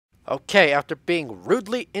Okay, after being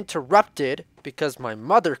rudely interrupted because my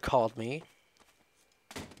mother called me,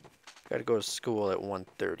 gotta go to school at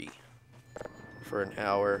 1:30 for an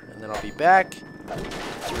hour, and then I'll be back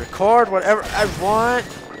to record whatever I want.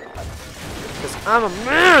 Because I'm a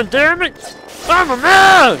man, damn it! I'm a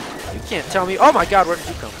man! You can't tell me. Oh my god, where did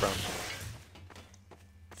you come from?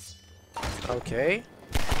 Okay.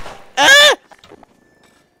 Ah!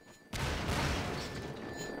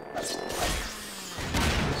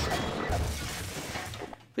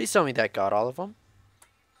 Please tell me that got all of them.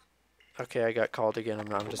 Okay, I got called again.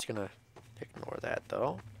 I'm just gonna ignore that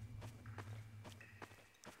though.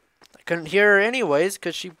 I couldn't hear her anyways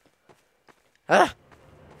because she... Ah!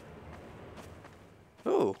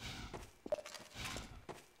 Ooh.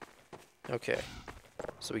 Okay.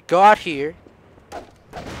 So we got here.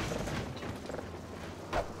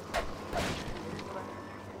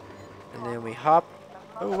 And then we hop...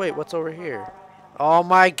 Oh wait, what's over here? Oh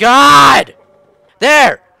my god!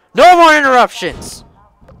 There! No more interruptions!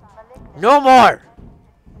 No more!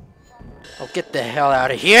 Oh, get the hell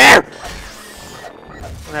out of here! I'm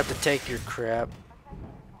gonna have to take your crap.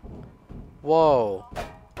 Whoa.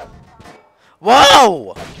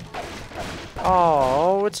 Whoa!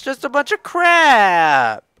 Oh, it's just a bunch of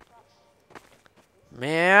crap!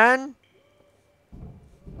 Man.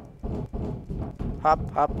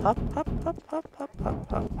 Hop, hop, hop, hop, hop, hop, hop, hop,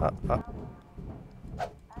 hop, hop, hop.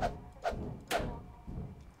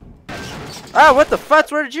 Ah, what the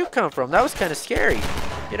futz? Where did you come from? That was kind of scary.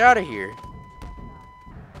 Get out of here.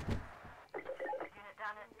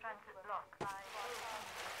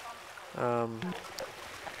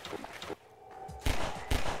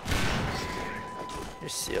 You're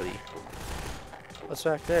silly. What's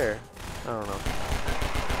back there? I don't know.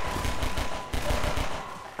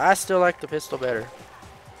 I still like the pistol better.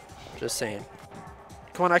 Just saying.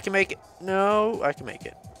 Come on, I can make it. No, I can make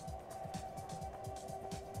it.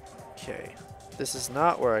 Okay. This is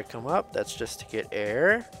not where I come up. That's just to get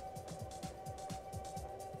air.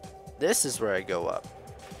 This is where I go up.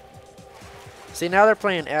 See, now they're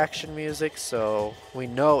playing action music, so we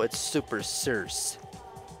know it's super serious.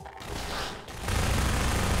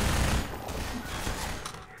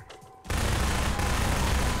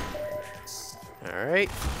 Alright.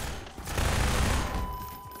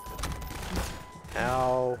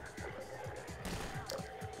 Ow.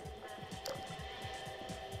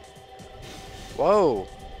 Whoa.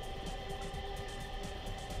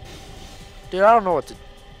 Dude, I don't know what to...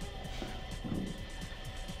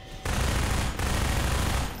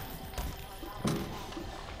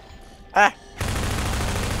 Ah!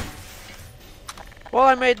 Well,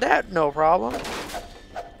 I made that no problem.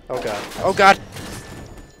 Oh god. Oh god!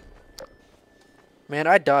 Man,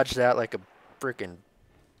 I dodged that like a freaking...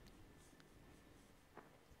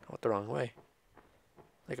 I went the wrong way.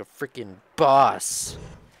 Like a freaking boss.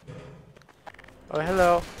 Oh,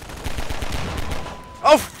 hello.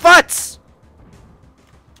 Oh, futz!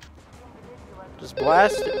 Just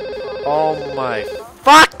blast it. Oh my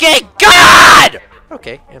fucking god!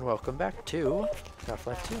 Okay, and welcome back to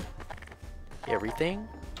Half-Life 2. Everything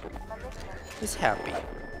is happy.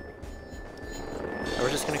 We're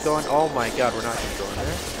just gonna go in. Oh my god, we're not gonna go in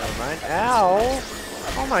there. Never mind. Ow!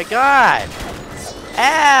 Oh my god!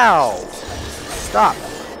 Ow! Stop.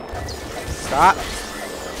 Stop.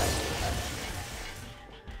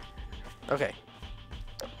 Okay.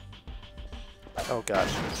 Oh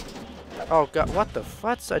gosh. Oh god, what the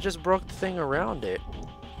futz? I just broke the thing around it.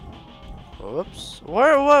 Whoops. What?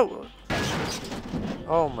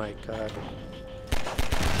 Oh my god.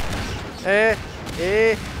 I'm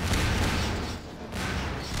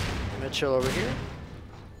gonna chill over here.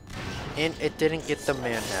 And it didn't get the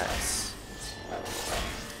manhats.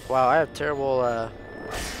 Wow, I have terrible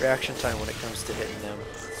reaction time when it comes to hitting them.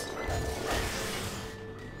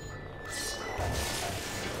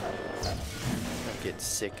 I'm getting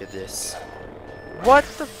sick of this. What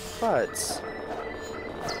the futz?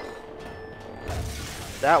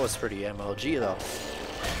 That was pretty MLG though.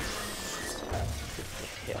 Get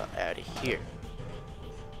the hell out of here.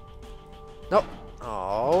 Nope.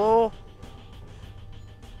 Oh.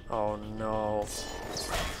 Oh no.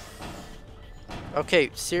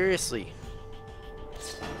 Okay, seriously.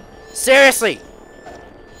 Seriously!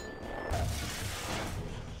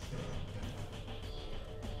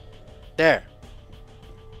 There.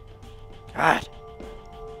 God.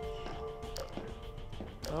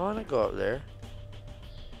 I want to go up there.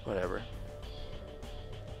 Whatever.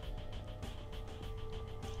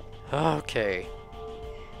 Okay.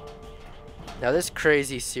 Now this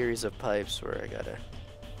crazy series of pipes where I gotta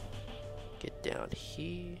get down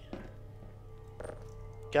here.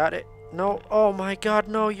 Got it. No. Oh my god,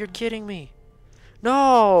 no, you're kidding me.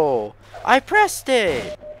 No! I pressed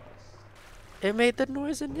it! It made the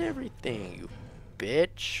noise and everything, you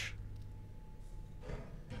bitch.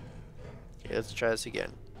 Okay, let's try this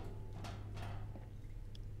again.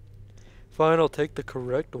 Fine, I'll take the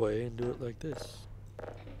correct way and do it like this.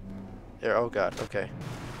 There, oh god, okay.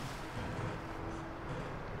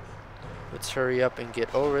 Let's hurry up and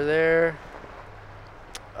get over there.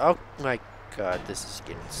 Oh my god, this is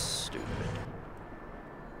getting stupid.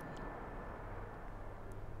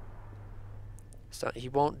 He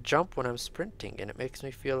won't jump when I'm sprinting, and it makes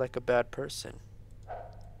me feel like a bad person.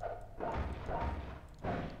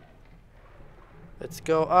 Let's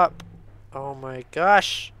go up. Oh my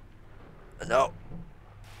gosh. No.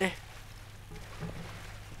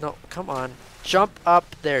 No, come on. Jump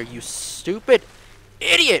up there, you stupid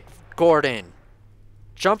idiot, Gordon.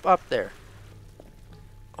 Jump up there.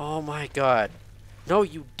 Oh my god. No,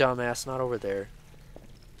 you dumbass, not over there.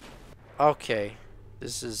 Okay.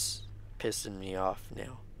 This is pissing me off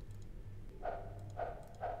now.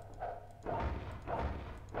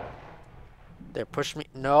 There, push me.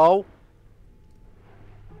 No.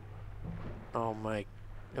 Oh my.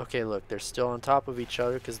 Okay, look, they're still on top of each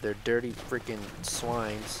other because they're dirty freaking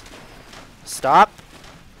swines. Stop.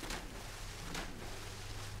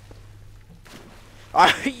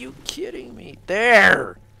 Are you kidding me?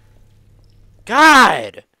 There.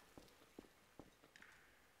 God.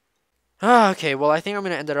 Okay, well, I think I'm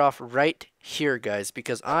going to end it off right here, guys,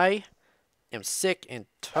 because I am sick and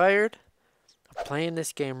tired of playing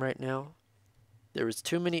this game right now. There was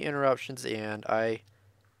too many interruptions, and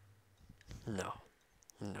no.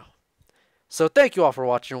 So thank you all for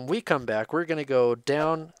watching. When we come back, we're going to go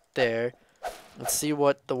down there and see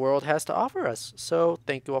what the world has to offer us. So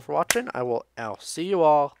thank you all for watching. I'll see you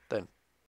all then.